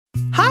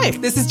Hi,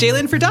 this is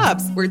Jalen for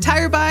Dobbs, where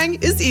tire buying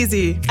is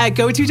easy. At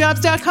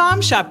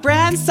GoToDobbs.com, shop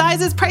brands,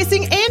 sizes,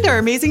 pricing, and our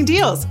amazing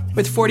deals.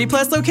 With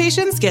 40-plus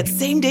locations, get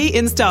same-day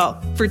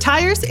install. For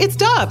tires, it's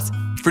Dobbs.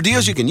 For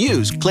deals you can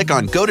use, click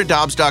on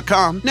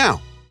GoToDobbs.com now.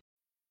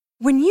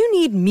 When you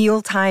need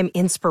mealtime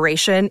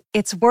inspiration,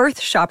 it's worth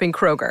shopping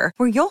Kroger,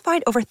 where you'll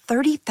find over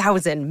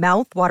 30,000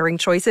 mouth-watering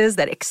choices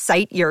that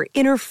excite your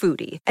inner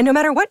foodie. And no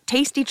matter what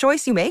tasty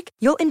choice you make,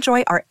 you'll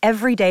enjoy our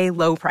everyday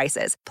low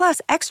prices, plus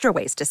extra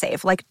ways to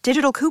save, like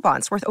digital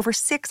coupons worth over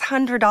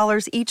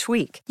 $600 each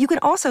week. You can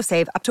also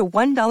save up to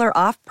 $1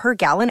 off per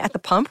gallon at the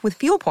pump with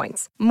fuel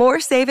points.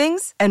 More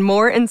savings and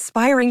more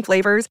inspiring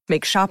flavors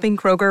make shopping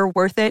Kroger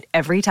worth it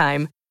every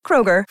time.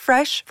 Kroger,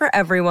 fresh for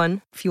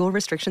everyone. Fuel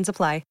restrictions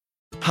apply.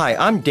 Hi,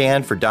 I'm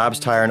Dan for Dobbs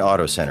Tire and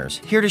Auto Centers,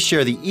 here to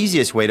share the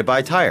easiest way to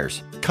buy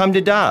tires. Come to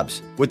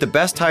Dobbs. With the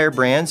best tire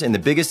brands and the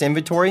biggest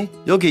inventory,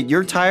 you'll get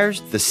your tires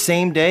the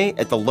same day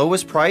at the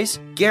lowest price,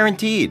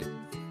 guaranteed.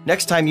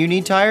 Next time you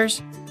need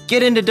tires,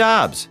 get into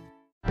Dobbs.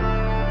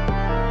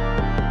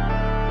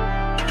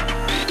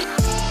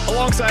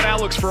 Alongside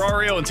Alex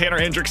Ferrario and Tanner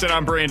Hendrickson,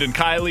 I'm Brandon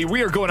Kiley.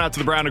 We are going out to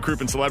the Brown and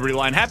Crouppen Celebrity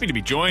Line. Happy to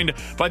be joined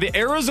by the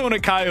Arizona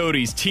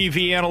Coyotes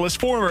TV analyst,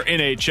 former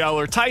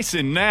NHLer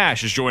Tyson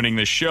Nash is joining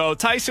the show.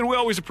 Tyson, we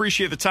always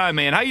appreciate the time,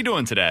 man. How you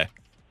doing today?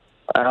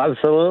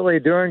 Absolutely,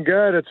 doing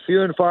good. It's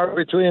few and far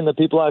between the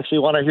people actually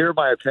want to hear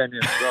my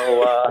opinion,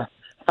 so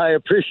I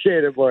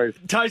appreciate it, boys.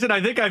 Tyson, I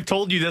think I've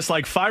told you this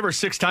like 5 or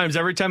 6 times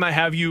every time I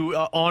have you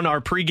on our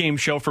pregame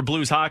show for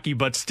Blues hockey,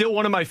 but still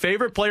one of my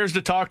favorite players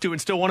to talk to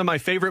and still one of my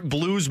favorite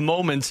Blues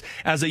moments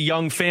as a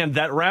young fan.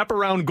 That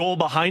wraparound goal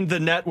behind the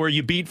net where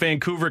you beat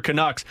Vancouver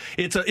Canucks.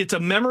 It's a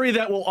memory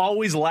that will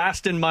always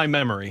last in my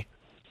memory.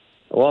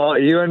 Well,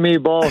 you and me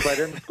both. I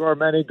didn't score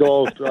many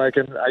goals, so I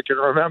can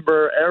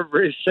remember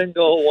every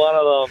single one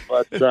of them.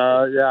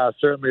 But yeah,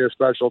 certainly a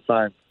special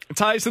time.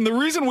 Tyson, the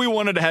reason we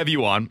wanted to have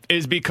you on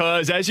is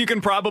because, as you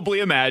can probably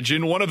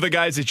imagine, one of the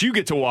guys that you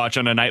get to watch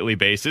on a nightly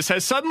basis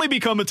has suddenly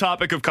become a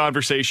topic of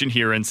conversation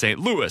here in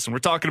St. Louis. And we're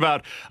talking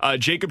about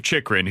Jakob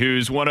Chychrun,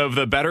 who's one of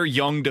the better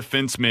young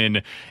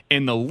defensemen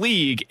in the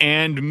league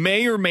and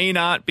may or may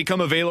not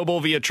become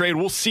available via trade.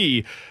 We'll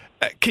see.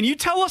 Can you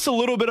tell us a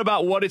little bit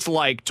about what it's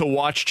like to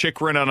watch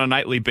Chychrun on a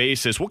nightly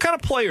basis? What kind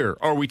of player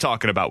are we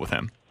talking about with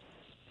him?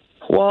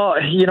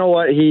 Well, you know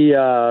what? He's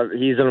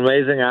an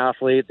amazing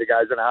athlete. The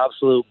guy's an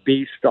absolute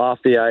beast off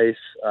the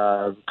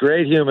ice.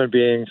 Great human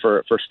being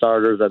for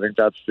starters. I think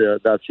that's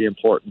the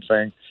important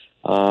thing.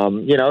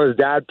 You know, his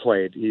dad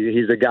played.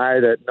 He's a guy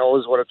that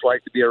knows what it's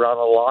like to be around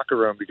the locker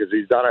room because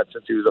he's done it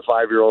since he was a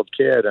 5-year-old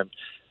kid,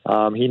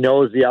 and he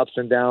knows the ups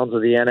and downs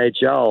of the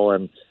NHL.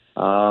 And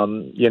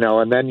you know,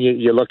 and then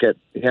you look at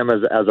him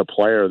as a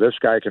player. This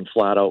guy can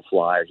flat out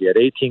fly. He had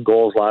 18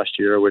 goals last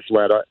year, which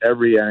led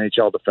every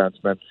NHL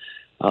defenseman.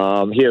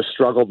 He has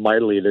struggled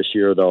mightily this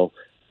year, though.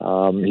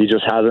 He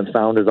just hasn't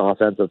found his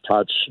offensive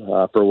touch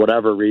for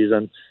whatever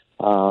reason.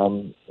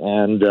 You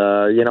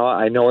know,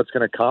 I know it's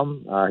going to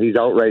come. He's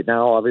out right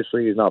now.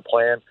 Obviously, he's not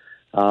playing,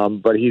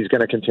 but he's going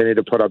to continue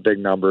to put up big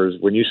numbers.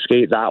 When you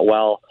skate that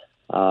well,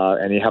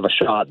 and you have a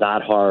shot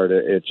that hard,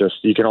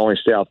 you can only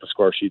stay off the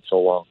score sheet so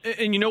long.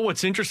 And you know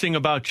what's interesting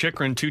about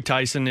Chychrun too,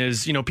 Tyson,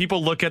 is, you know,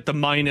 people look at the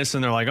minus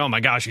and they're like, oh my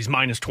gosh, he's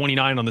minus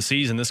 29 on the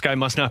season. This guy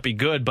must not be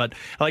good. But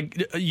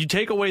like, you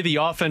take away the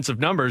offensive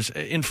numbers,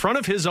 in front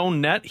of his own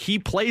net, he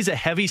plays a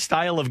heavy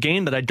style of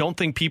game that I don't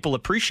think people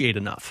appreciate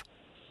enough.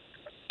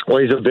 Well,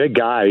 he's a big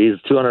guy. He's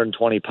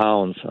 220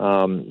 pounds,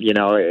 you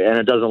know, and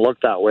it doesn't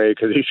look that way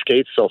because he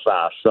skates so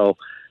fast. So,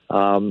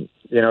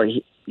 you know,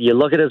 you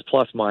look at his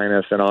plus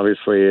minus, and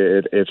obviously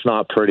it's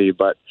not pretty,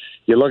 but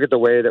you look at the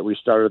way that we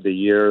started the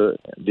year,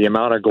 the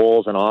amount of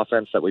goals and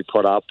offense that we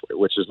put up,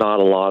 which is not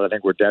a lot. I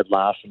think we're dead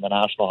last in the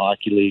National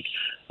Hockey League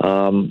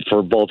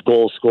for both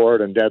goals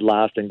scored and dead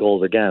last in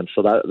goals against.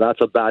 So that's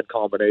a bad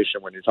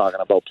combination when you're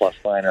talking about plus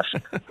minus.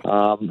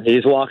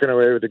 He's walking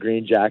away with the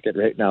green jacket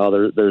right now.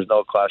 There's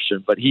no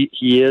question, but he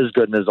is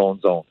good in his own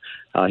zone.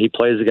 He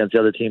plays against the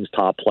other team's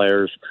top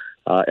players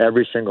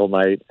every single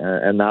night,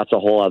 and that's a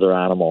whole other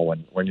animal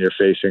when you're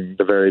facing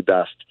the very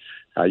best.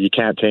 You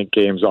can't take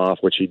games off,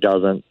 which he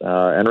doesn't.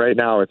 And right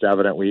now it's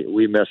evident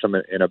we miss him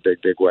in a big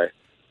way.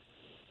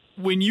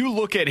 When you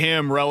look at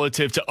him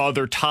relative to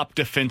other top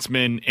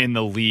defensemen in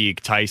the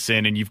league,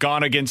 Tyson, and you've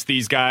gone against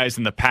these guys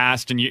in the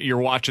past and you're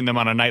watching them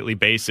on a nightly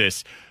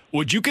basis,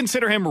 would you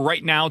consider him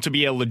right now to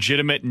be a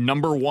legitimate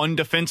number one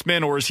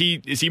defenseman, or is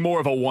he more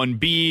of a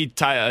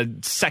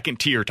 1B, second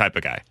tier type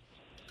of guy?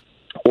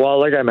 Well,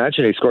 like I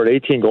mentioned, he scored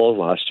 18 goals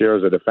last year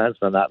as a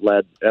defenseman. That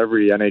led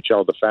every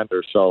NHL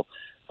defender. So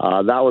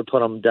that would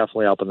put him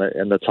definitely up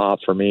in the top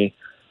for me.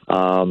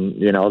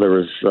 You know, there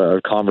was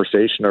a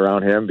conversation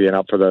around him being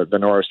up for the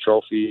Norris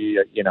Trophy,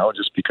 you know,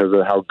 just because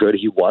of how good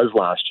he was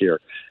last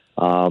year.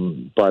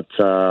 But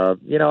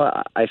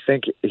I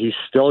think he's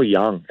still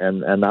young,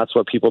 and that's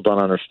what people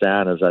don't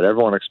understand is that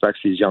everyone expects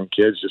these young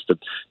kids just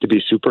to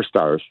be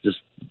superstars, just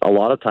a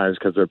lot of times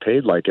because they're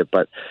paid like it.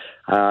 But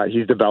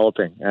he's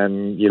developing,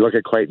 and you look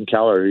at Clayton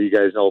Keller, who you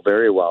guys know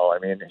very well. I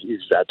mean,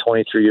 he's at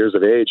 23 years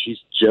of age. He's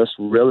just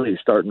really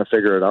starting to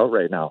figure it out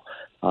right now.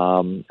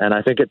 And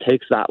I think it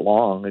takes that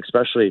long,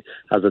 especially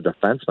as a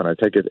defenseman. I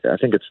think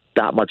it's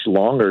that much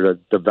longer to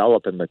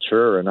develop and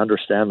mature and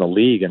understand the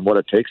league and what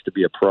it takes to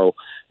be a pro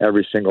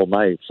every single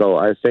night. So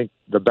I think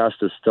the best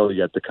is still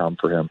yet to come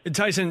for him.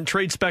 Tyson,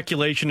 trade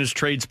speculation is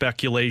trade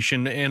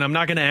speculation, and I'm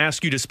not going to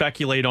ask you to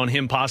speculate on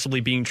him possibly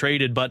being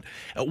traded, but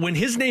when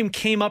his name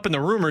came up in the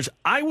rumors,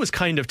 I was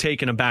kind of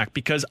taken aback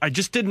because I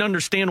just didn't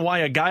understand why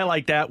a guy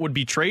like that would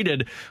be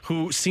traded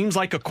who seems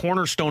like a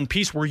cornerstone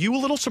piece. Were you a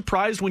little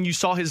surprised when you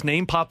saw his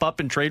name pop up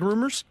in trade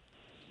rumors?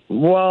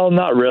 Well,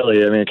 not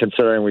really. I mean,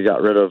 considering we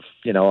got rid of,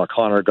 a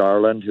Connor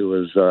Garland, who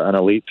was an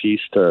elite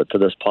piece to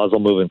this puzzle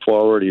moving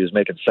forward. He was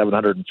making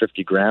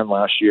 $750,000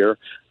 last year.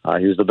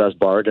 He was the best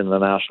bargain in the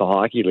National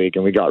Hockey League,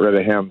 and we got rid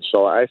of him.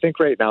 So I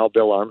think right now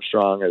Bill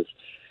Armstrong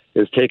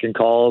is taking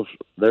calls.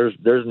 There's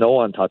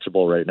no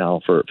untouchable right now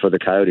for the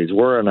Coyotes.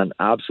 We're in an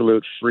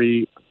absolute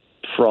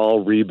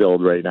free-for-all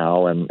rebuild right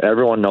now, and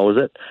everyone knows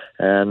it.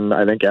 And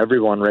I think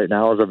everyone right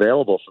now is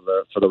available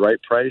for the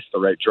right price, the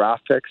right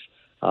draft picks.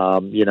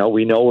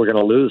 We know we're going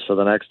to lose for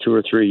the next 2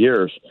 or 3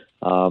 years.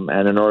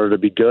 And in order to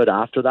be good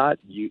after that,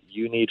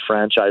 you need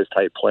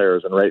franchise-type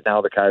players. And right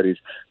now the Coyotes,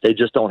 they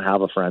just don't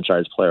have a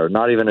franchise player.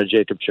 Not even a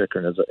Jacob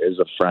Chychrun is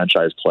a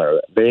franchise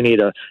player. They need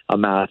a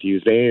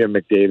Matthews. They need a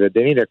McDavid.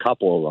 They need a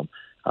couple of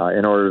them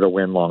in order to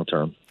win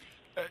long-term.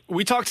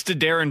 We talked to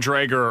Darren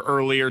Dreger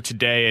earlier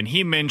today, and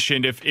he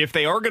mentioned if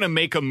they are going to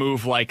make a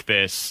move like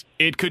this,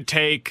 it could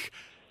take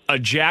a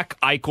Jack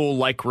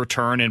Eichel-like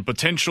return and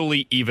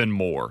potentially even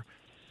more.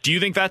 Do you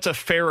think that's a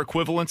fair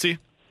equivalency?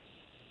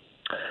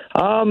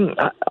 I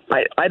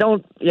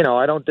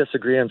don't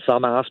disagree in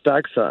some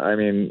aspects. I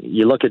mean,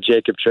 you look at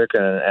Jacob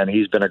Chychrun, and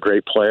he's been a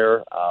great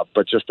player,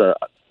 but just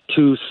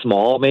too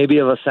small maybe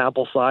of a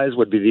sample size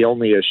would be the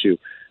only issue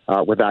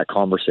with that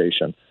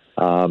conversation.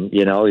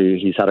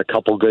 He's had a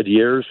couple good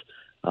years.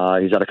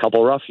 He's had a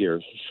couple rough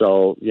years.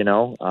 So,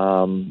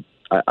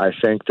 I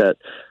think that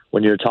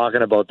when you're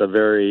talking about the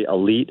very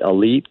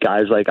elite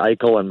guys like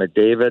Eichel and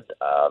McDavid,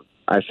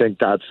 I think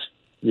that's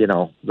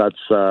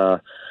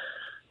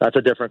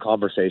a different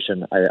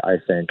conversation, I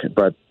think.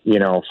 But,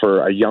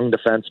 for a young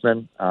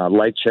defenseman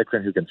like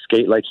Chychrun who can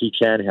skate like he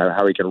can,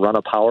 how he can run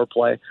a power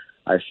play,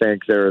 I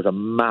think there is a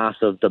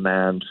massive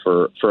demand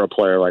for a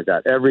player like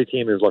that. Every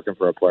team is looking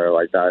for a player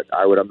like that,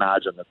 I would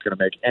imagine, that's going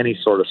to make any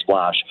sort of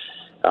splash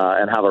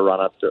and have a run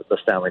up to the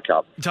Stanley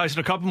Cup.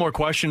 Tyson, a couple more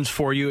questions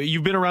for you.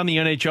 You've been around the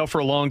NHL for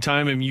a long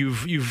time, and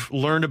you've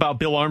learned about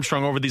Bill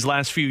Armstrong over these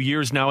last few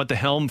years now at the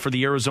helm for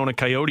the Arizona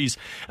Coyotes.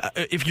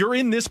 If you're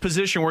in this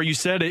position where you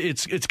said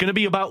it's going to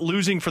be about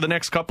losing for the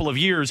next couple of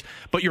years,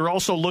 but you're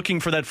also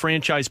looking for that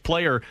franchise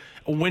player,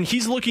 when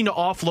he's looking to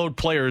offload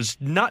players,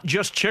 not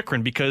just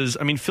Chychrun, because,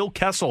 Phil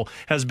Kessel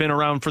has been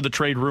around for the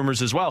trade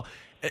rumors as well.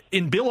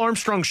 In Bill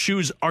Armstrong's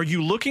shoes, are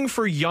you looking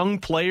for young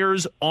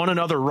players on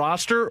another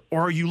roster,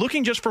 or are you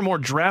looking just for more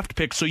draft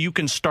picks so you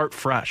can start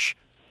fresh?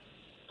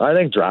 I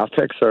think draft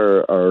picks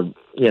are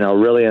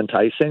really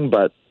enticing,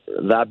 but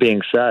that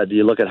being said,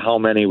 you look at how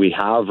many we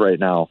have right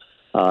now,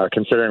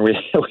 considering we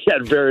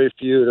had very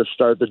few to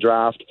start the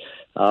draft.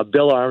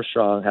 Bill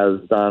Armstrong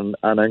has done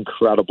an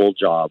incredible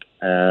job.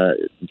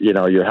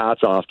 Your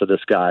hat's off to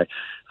this guy.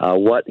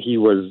 What he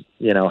was,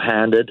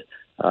 handed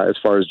as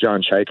far as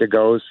John Chayka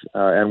goes,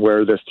 and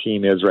where this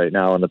team is right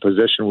now and the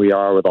position we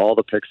are with all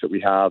the picks that we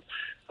have.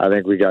 I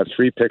think we got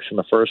 3 picks in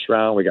the first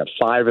round. We got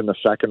 5 in the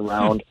second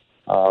round.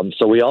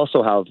 So we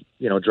also have,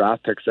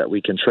 draft picks that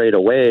we can trade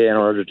away in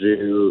order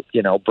to,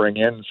 bring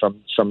in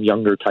some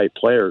younger type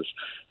players.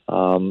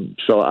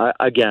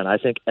 I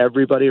think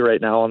everybody right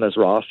now on this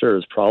roster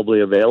is probably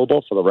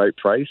available for the right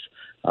price.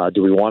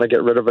 Do we want to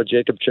get rid of a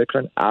Jacob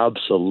Chychrun?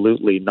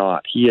 Absolutely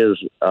not. He is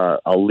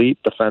elite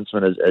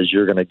defenseman as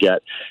you're going to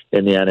get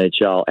in the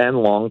NHL and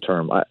long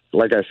term.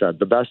 Like I said,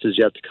 the best is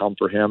yet to come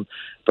for him,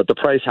 but the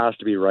price has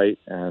to be right.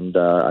 And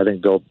I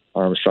think Bill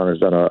Armstrong has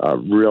done a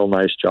real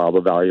nice job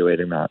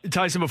evaluating that.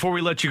 Tyson, before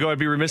we let you go, I'd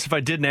be remiss if I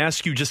didn't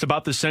ask you just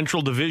about the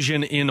Central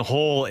Division in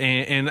whole.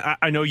 And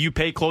I know you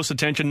pay close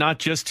attention not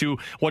just to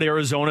what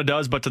Arizona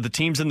does, but to the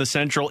teams in the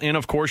Central and,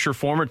 of course, your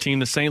former team,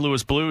 the St.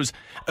 Louis Blues.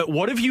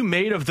 What have you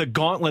made of the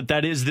gauntlet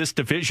that is this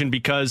division?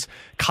 Because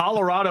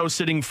Colorado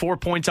sitting 4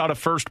 points out of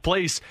first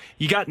place.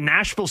 You got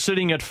Nashville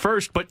sitting at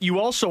first, but you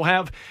also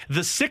have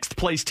the 6th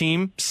place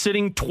team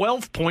sitting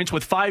 12 points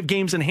with 5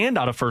 games in hand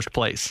out of first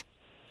place.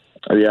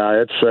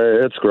 Yeah,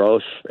 it's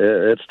gross.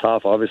 It's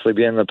tough. Obviously,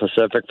 being in the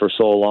Pacific for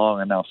so long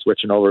and now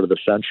switching over to the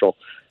Central,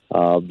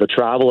 the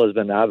travel has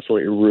been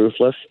absolutely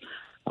ruthless.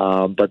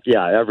 But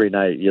yeah, every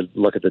night you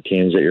look at the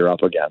teams that you're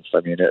up against.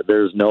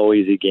 There's no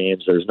easy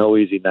games, there's no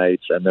easy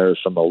nights, and there's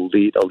some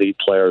elite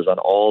players on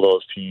all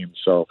those teams.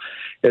 So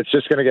it's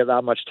just going to get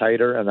that much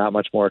tighter and that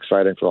much more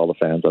exciting for all the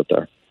fans out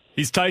there.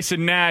 He's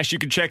Tyson Nash. You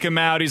can check him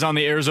out. He's on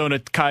the Arizona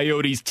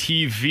Coyotes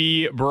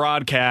TV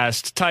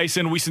broadcast.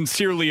 Tyson, we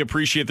sincerely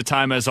appreciate the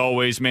time as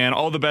always, man.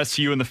 All the best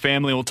to you and the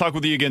family. We'll talk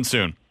with you again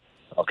soon.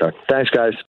 Okay. Thanks, guys.